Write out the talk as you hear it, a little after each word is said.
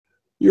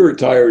You're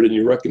retired and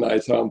you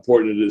recognize how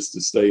important it is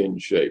to stay in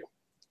shape.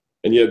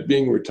 And yet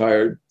being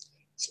retired,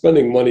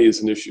 spending money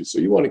is an issue, so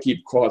you want to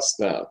keep costs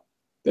down.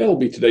 That'll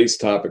be today's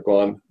topic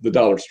on the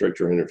Dollar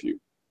Stretcher interview.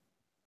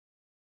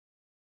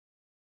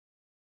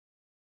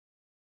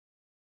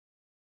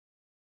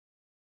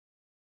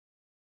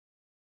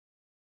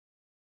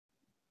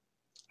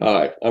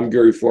 Hi, I'm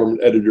Gary Foreman,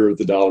 editor of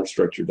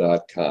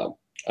thedollarstretcher.com.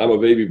 I'm a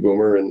baby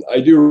boomer, and I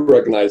do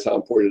recognize how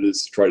important it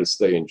is to try to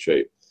stay in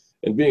shape.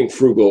 And being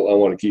frugal, I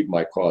want to keep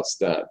my costs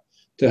down.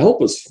 To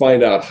help us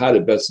find out how to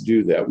best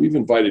do that, we've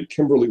invited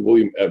Kimberly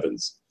William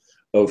Evans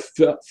of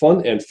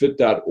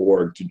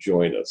funandfit.org to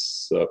join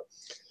us.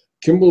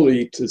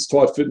 Kimberly has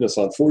taught fitness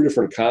on 4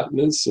 different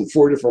continents and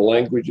 4 different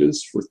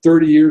languages for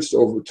 30 years to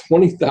over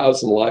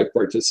 20,000 live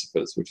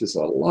participants, which is a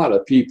lot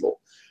of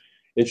people.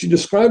 And she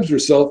describes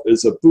herself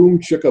as a boom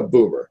chicka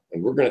boomer,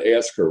 and we're going to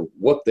ask her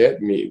what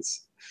that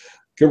means.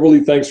 Kimberly,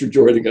 thanks for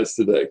joining us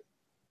today.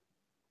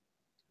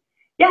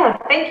 Yeah,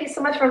 thank you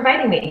so much for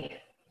inviting me.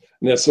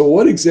 Now, so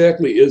what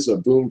exactly is a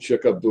boom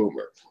chicka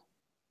boomer?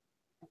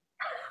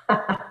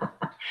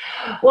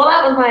 Well,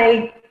 that was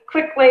my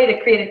quick way to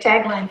create a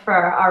tagline for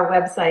our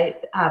website,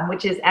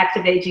 which is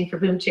Active Aging for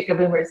Boom Chicka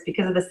Boomers,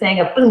 because of the saying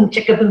of boom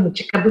chicka boom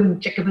chicka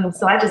boom chicka boom.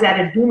 So I just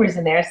added boomers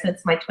in there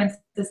since my twin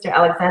sister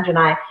Alexandra and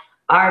I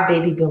are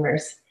baby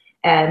boomers,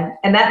 and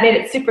that made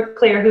it super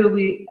clear who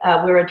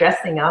we're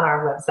addressing on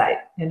our website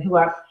and who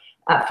are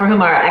for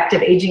whom our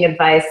active aging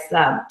advice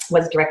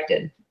was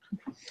directed.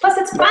 Plus,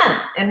 it's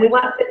fun, and we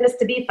want fitness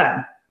to be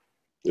fun.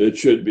 It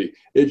should be.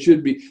 It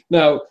should be.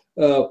 Now,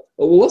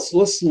 let's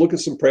look at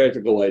some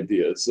practical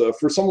ideas.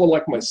 For someone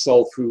like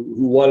myself who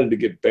wanted to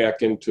get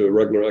back into a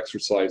regular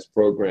exercise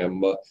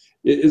program,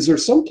 is there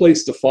some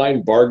place to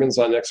find bargains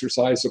on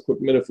exercise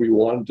equipment if we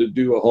wanted to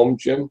do a home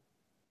gym?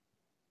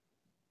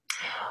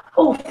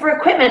 Oh, for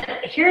equipment,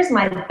 here's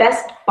my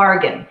best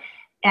bargain.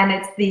 And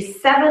it's the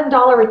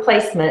 $7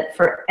 replacement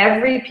for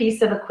every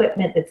piece of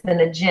equipment that's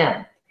in a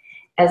gym,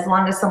 as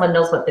long as someone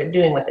knows what they're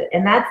doing with it.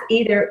 And that's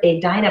either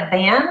a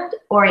Dynaband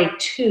or a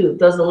tube,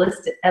 those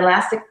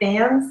elastic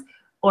bands,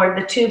 or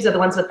the tubes are the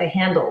ones with the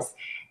handles.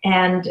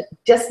 And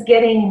just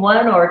getting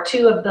 1 or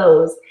 2 of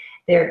those,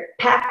 they're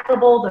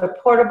packable, they're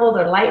portable,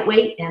 they're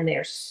lightweight, and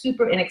they're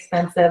super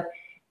inexpensive.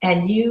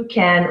 And you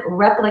can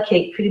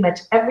replicate pretty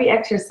much every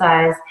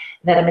exercise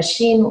that a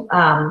machine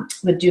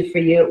would do for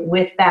you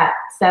with that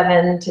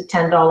 $7 to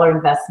 $10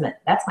 investment.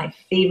 That's my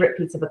favorite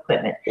piece of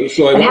equipment.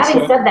 So and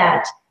having said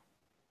that,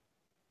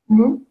 I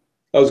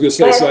was going to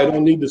say, so I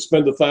don't need to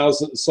spend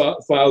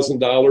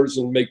 $1,000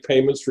 and make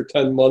payments for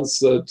 10 months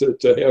to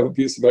have a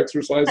piece of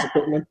exercise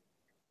equipment?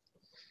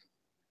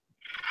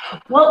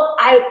 Well,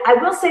 I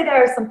will say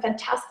there's some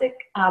fantastic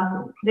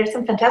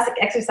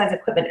exercise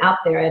equipment out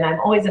there, and I'm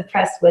always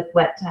impressed with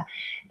what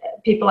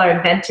people are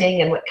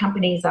inventing and what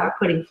companies are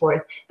putting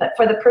forth. But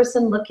for the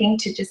person looking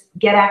to just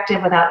get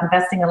active without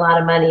investing a lot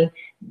of money,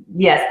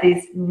 yes,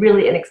 these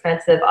really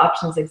inexpensive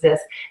options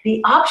exist.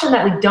 The option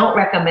that we don't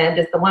recommend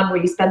is the one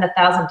where you spend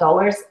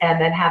 $1,000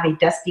 and then have a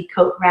dusty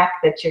coat rack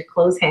that your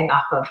clothes hang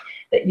off of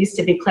that used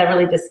to be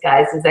cleverly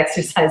disguised as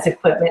exercise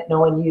equipment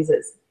no one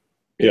uses.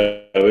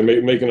 Yeah, they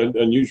make an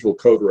unusual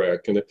coat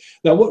rack. And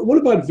now, what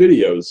about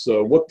videos?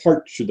 What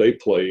part should they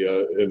play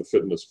in a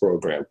fitness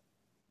program?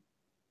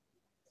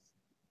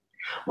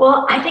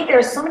 Well, I think there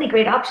are so many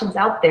great options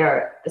out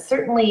there.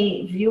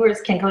 Certainly, viewers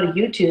can go to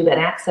YouTube and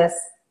access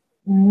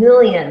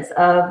millions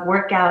of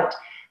workout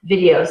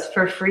videos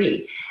for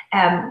free.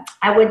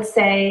 I would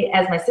say,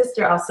 as my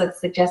sister also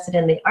suggested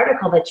in the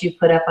article that you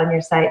put up on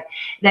your site,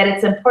 that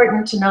it's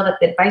important to know that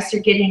the advice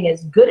you're getting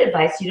is good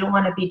advice. You don't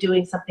want to be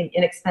doing something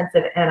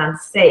inexpensive and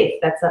unsafe.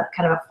 That's a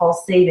kind of a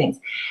false savings.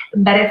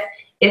 But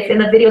if in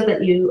the videos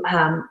that you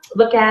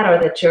look at,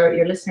 or that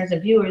your listeners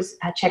and viewers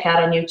check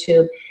out on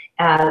YouTube,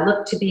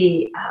 look to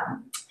be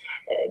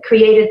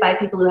created by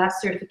people who have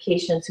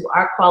certifications, who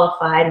are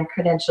qualified and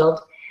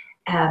credentialed,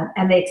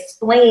 and they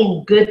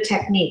explain good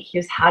technique,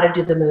 here's how to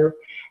do the move,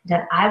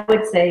 then I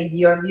would say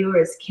your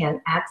viewers can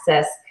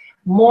access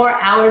more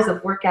hours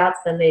of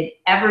workouts than they'd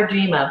ever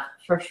dream of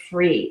for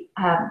free.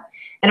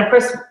 And of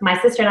course, my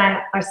sister and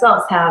I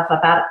ourselves have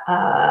about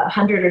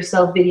 100 or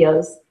so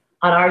videos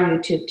on our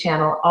YouTube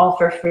channel, all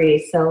for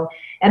free. So,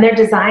 and they're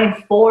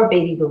designed for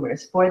baby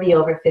boomers, for the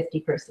over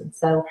 50 person.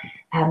 So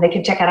they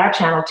can check out our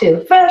channel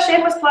too.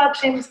 Shameless plug,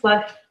 shameless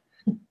plug.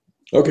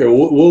 Okay,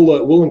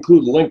 we'll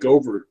include a link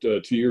over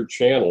to your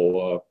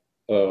channel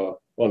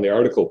on the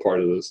article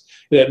part of this.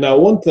 Now,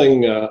 one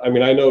thing, I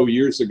mean, I know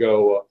years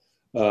ago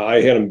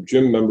I had a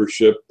gym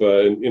membership,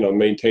 and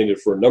maintained it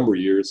for a number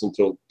of years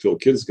until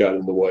kids got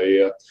in the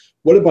way.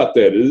 What about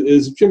that?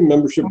 Is gym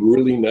membership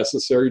really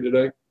necessary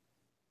today?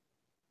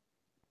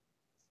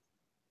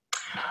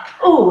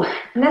 Oh,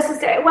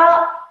 necessary.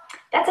 Well,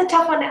 that's a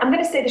tough one. I'm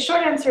going to say the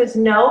short answer is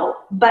no,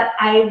 but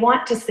I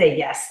want to say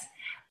yes.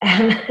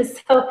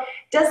 So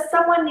does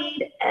someone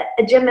need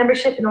a gym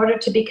membership in order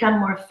to become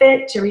more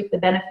fit, to reap the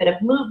benefit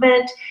of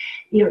movement,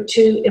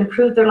 to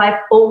improve their life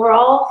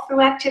overall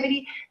through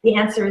activity? The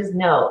answer is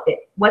no.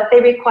 What they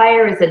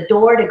require is a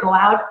door to go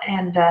out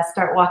and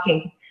start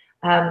walking.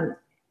 And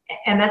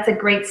that's a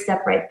great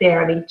step right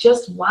there. I mean,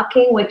 just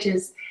walking, which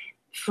is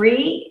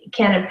free,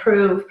 can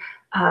improve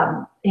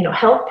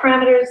health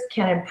parameters,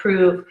 can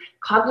improve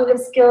cognitive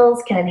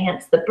skills, can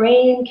enhance the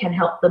brain, can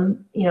help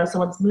them,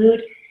 someone's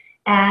mood.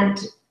 And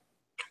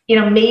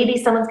maybe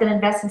someone's going to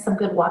invest in some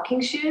good walking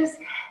shoes,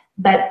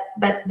 but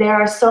there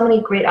are so many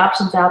great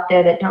options out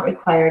there that don't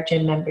require a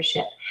gym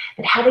membership.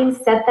 But having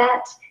said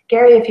that,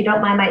 Gary, if you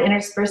don't mind my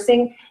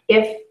interspersing,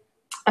 if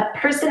a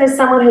person is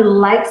someone who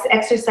likes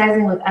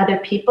exercising with other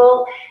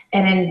people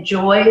and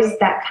enjoys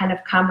that kind of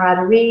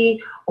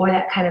camaraderie or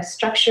that kind of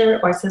structure,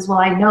 or says, well,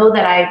 I know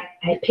that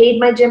I paid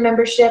my gym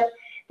membership,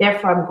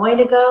 therefore I'm going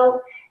to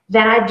go,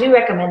 then I do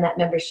recommend that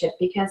membership,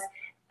 because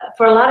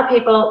for a lot of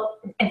people,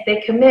 if they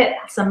commit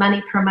some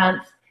money per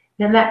month,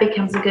 then that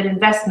becomes a good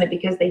investment,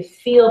 because they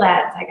feel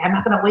that it's like, I'm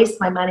not going to waste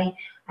my money.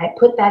 I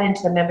put that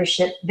into the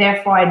membership,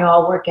 therefore I know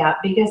I'll work out,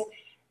 because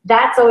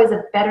that's always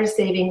a better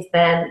savings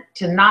than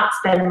to not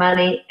spend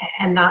money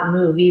and not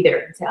move either.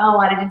 And say, oh,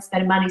 I didn't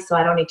spend money, so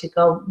I don't need to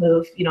go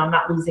move. I'm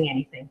not losing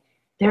anything.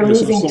 They're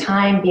losing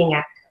time being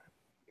active.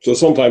 So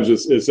sometimes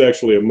it's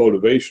actually a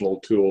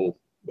motivational tool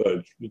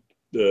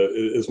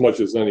as much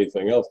as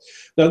anything else.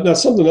 Now,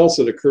 something else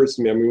that occurs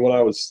to me, I mean, when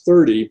I was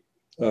 30,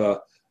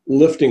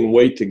 lifting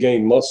weight to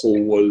gain muscle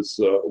was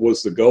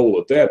the goal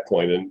at that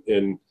point.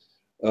 And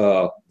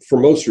for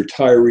most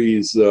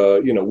retirees,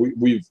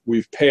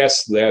 we've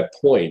passed that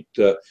point.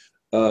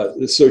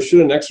 So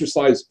should an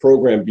exercise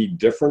program be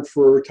different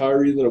for a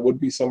retiree than it would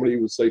be somebody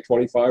who would say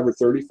 25 or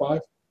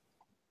 35?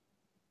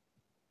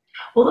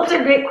 Well, those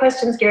are great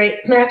questions, Gary.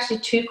 There are actually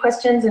two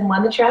questions in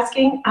one that you're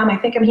asking. I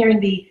think I'm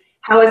hearing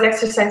how is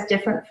exercise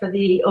different for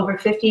the over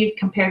 50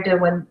 compared to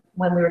when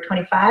we were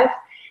 25?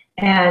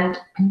 And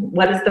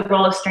what is the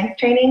role of strength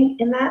training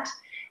in that?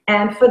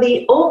 And for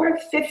the over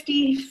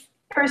 50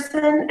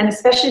 person, and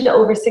especially the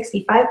over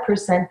 65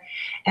 person,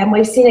 and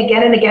we've seen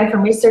again and again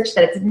from research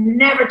that it's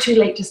never too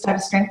late to start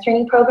a strength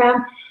training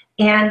program.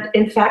 And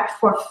in fact,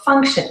 for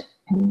function,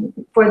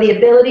 for the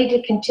ability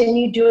to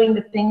continue doing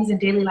the things in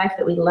daily life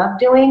that we love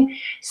doing,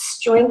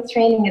 strength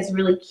training is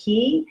really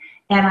key.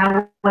 And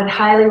I would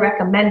highly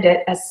recommend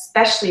it,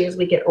 especially as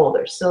we get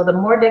older. So the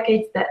more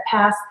decades that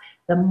pass,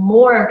 the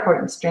more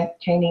important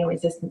strength training and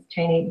resistance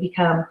training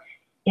become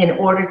in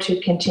order to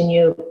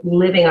continue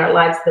living our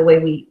lives the way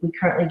we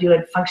currently do,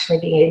 and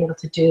functionally being able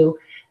to do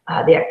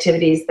the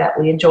activities that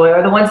we enjoy,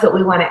 or the ones that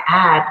we want to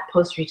add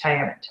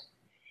post-retirement.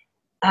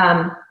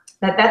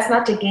 That's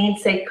not to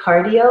gainsay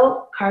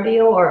cardio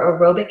or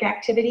aerobic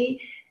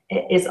activity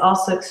is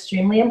also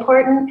extremely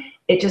important.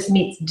 It just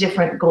meets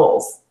different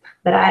goals.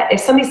 But if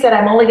somebody said,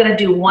 I'm only going to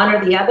do one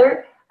or the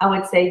other, I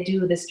would say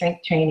do the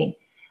strength training.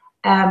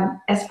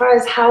 As far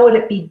as how would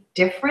it be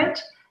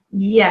different?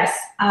 Yes,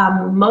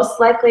 most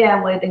likely I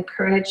would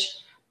encourage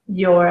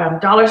your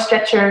dollar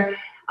stretcher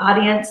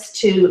audience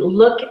to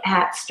look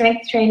at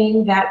strength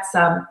training that's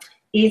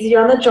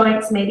easier on the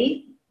joints,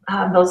 maybe,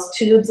 those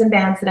tubes and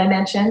bands that I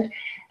mentioned.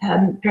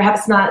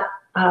 Perhaps not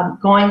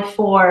going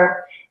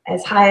for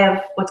as high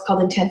of what's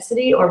called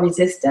intensity or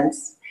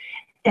resistance,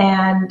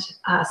 and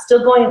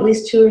still going at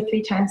least 2 or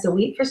 3 times a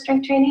week for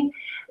strength training,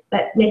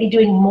 but maybe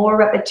doing more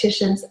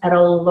repetitions at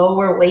a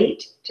lower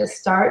weight to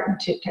start and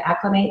to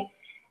acclimate,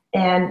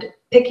 and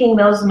picking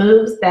those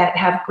moves that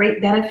have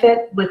great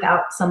benefit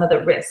without some of the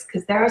risk,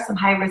 because there are some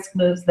high risk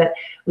moves that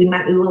we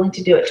might be willing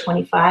to do at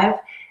 25,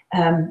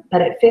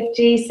 but at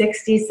 50,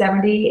 60,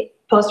 70,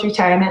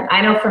 post-retirement,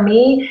 I know for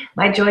me,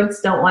 my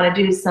joints don't want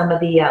to do some of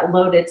the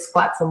loaded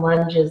squats and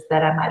lunges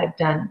that I might have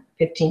done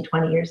 15,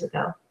 20 years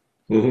ago.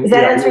 Mm-hmm. Is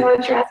that answering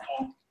what you're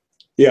asking?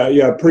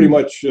 Yeah, pretty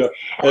much.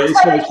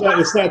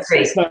 It's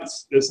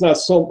not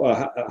so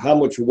how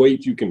much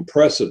weight you can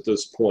press at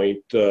this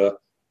point.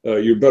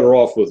 You're better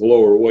off with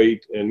lower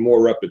weight and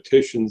more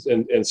repetitions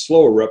and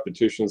slower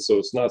repetitions, so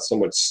it's not so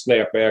much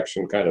snap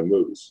action kind of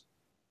moves.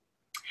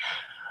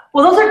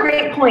 Well, those are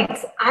great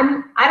points.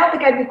 I don't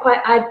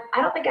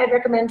think I'd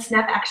recommend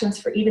snap actions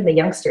for even the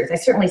youngsters. I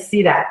certainly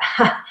see that,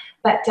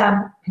 but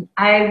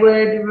I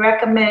would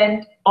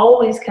recommend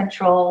always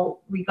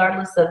control,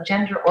 regardless of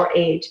gender or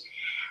age.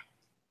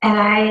 And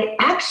I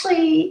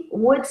actually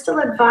would still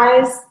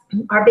advise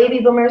our baby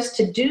boomers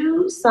to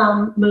do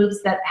some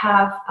moves that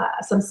have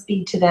some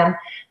speed to them,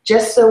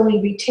 just so we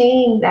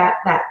retain that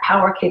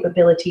power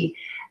capability.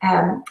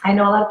 I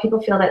know a lot of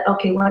people feel that,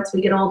 okay, once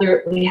we get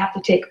older, we have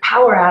to take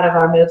power out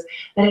of our moves.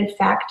 But in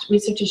fact,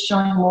 research is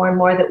showing more and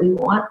more that we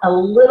want a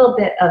little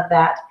bit of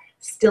that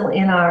still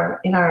in our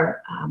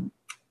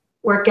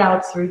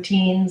workouts,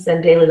 routines,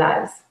 and daily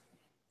lives.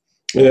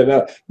 Yeah.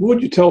 Now, what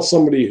would you tell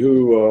somebody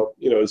who,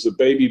 is a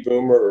baby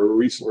boomer or a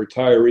recent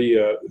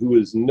retiree who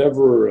has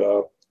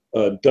never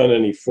done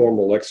any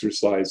formal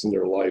exercise in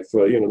their life?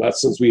 Not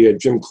since we had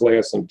gym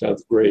class in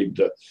 10th grade.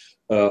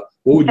 What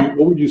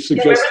would you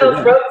suggest to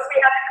them?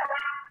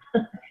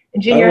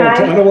 Junior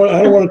high? I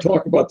don't want to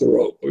talk about the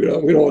rope. We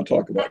don't want to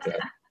talk about that.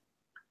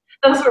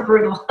 Those were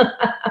brutal.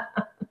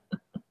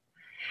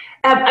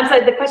 I'm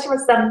sorry, the question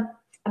was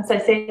I'm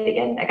sorry, say it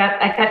again. I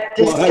got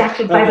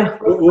distracted by the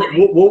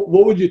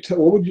what would you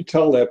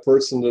tell that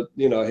person that,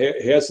 you know,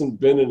 hasn't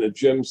been in a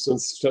gym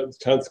since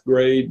 10th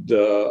grade?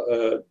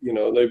 You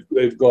know,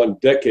 they've gone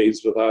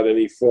decades without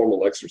any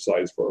formal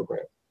exercise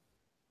program.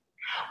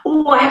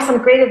 Oh, I have some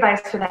great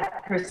advice for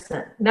that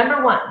person.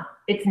 Number one,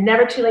 it's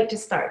never too late to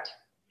start.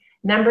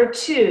 Number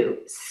two,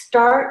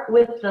 start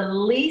with the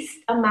least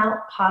amount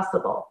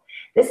possible.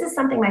 This is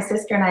something my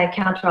sister and I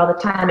encounter all the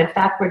time. In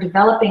fact, we're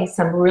developing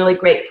some really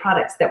great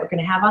products that we're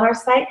going to have on our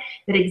site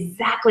that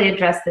exactly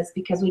address this,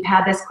 because we've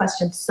had this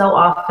question so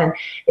often.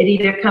 It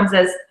either comes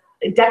as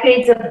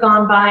decades have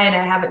gone by and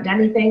I haven't done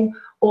anything,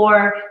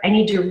 or I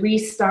need to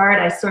restart.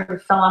 I sort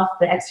of fell off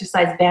the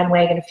exercise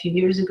bandwagon a few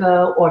years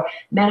ago, or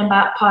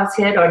menopause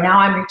hit, or now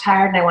I'm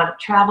retired and I want to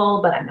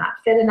travel, but I'm not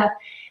fit enough.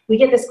 We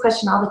get this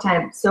question all the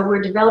time. So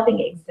we're developing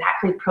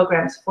exactly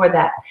programs for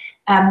that.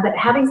 But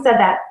having said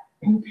that,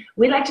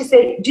 we like to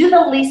say, do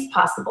the least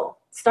possible.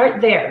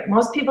 Start there.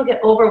 Most people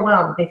get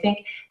overwhelmed. They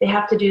think they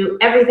have to do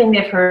everything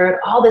they've heard,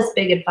 all this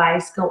big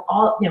advice, go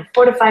 4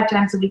 to 5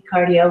 times a week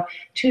cardio,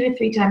 2 to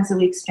 3 times a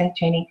week strength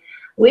training.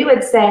 We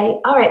would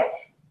say, all right,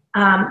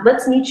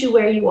 let's meet you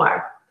where you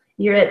are.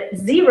 You're at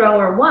 0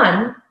 or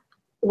 1.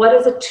 What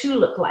does a 2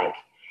 look like?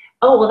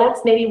 Oh, well,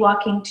 that's maybe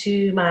walking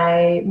to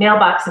my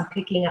mailbox and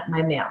picking up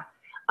my mail.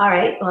 All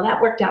right, well,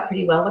 that worked out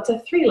pretty well. What's a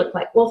 3 look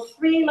like? Well,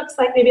 3 looks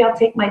like maybe I'll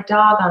take my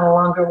dog on a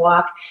longer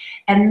walk,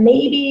 and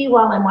maybe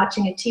while I'm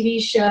watching a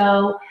TV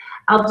show,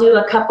 I'll do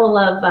a couple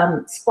of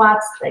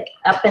squats, like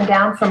up and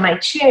down from my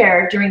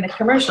chair during the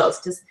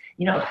commercials, just,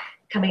 you know,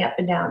 coming up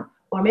and down.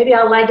 Or maybe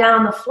I'll lie down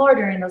on the floor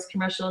during those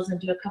commercials and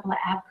do a couple of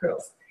ab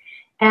curls.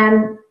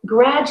 And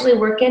gradually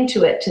work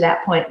into it to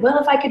that point. Well,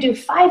 if I could do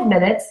 5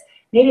 minutes,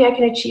 maybe I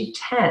can achieve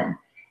 10.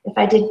 If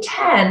I did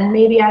 10,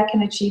 maybe I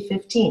can achieve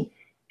 15.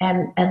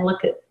 And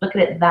look at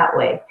it that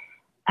way.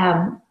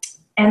 And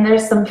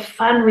there's some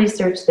fun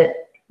research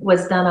that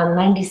was done on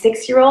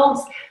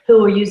 96-year-olds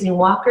who were using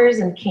walkers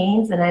and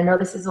canes, and I know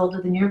this is older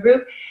than your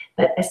group,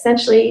 but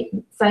essentially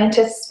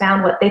scientists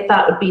found what they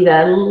thought would be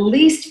the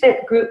least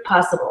fit group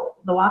possible,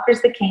 the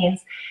walkers, the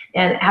canes,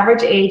 and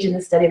average age in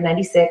the study of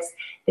 96.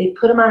 They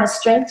put them on a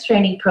strength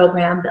training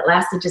program that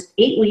lasted just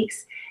 8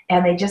 weeks,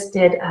 and they just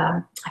did,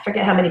 I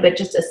forget how many, but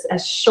just a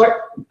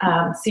short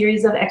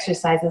series of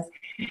exercises.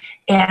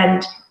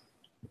 And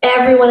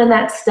everyone in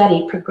that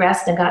study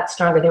progressed and got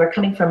stronger. They were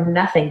coming from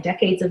nothing,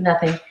 decades of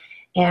nothing,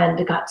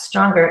 and got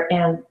stronger.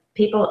 And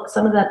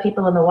some of the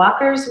people in the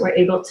walkers were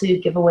able to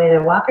give away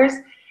their walkers.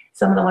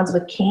 Some of the ones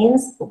with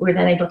canes were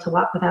then able to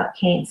walk without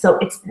canes. So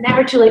it's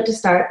never too late to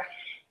start.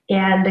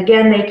 And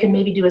again, they can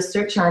maybe do a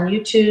search on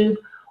YouTube,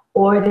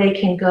 or they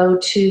can go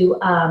to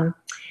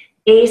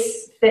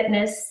ACE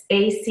Fitness,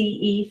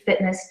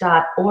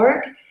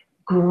 acefitness.org.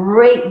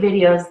 Great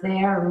videos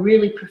there,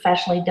 really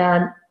professionally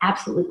done,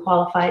 absolutely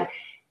qualified.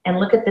 And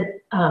look at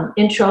the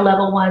intro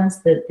level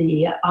ones,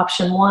 the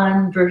option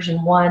 1,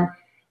 version 1,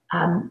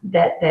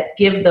 that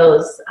give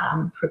those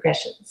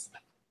progressions.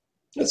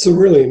 That's a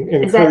really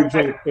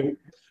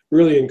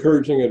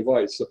encouraging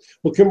advice. So,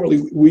 well,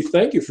 Kimberly, we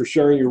thank you for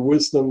sharing your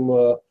wisdom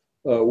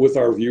with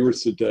our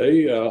viewers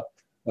today.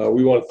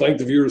 We want to thank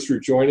the viewers for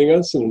joining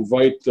us and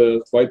invite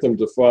them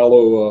to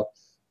follow,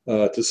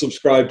 to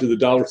subscribe to the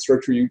Dollar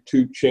Structure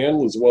YouTube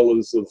channel, as well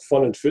as the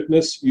Fun and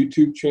Fitness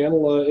YouTube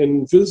channel,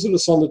 and visit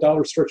us on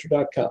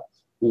thedollarstructure.com.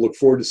 We'll look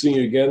forward to seeing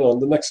you again on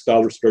the next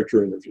Dollar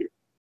Structure interview.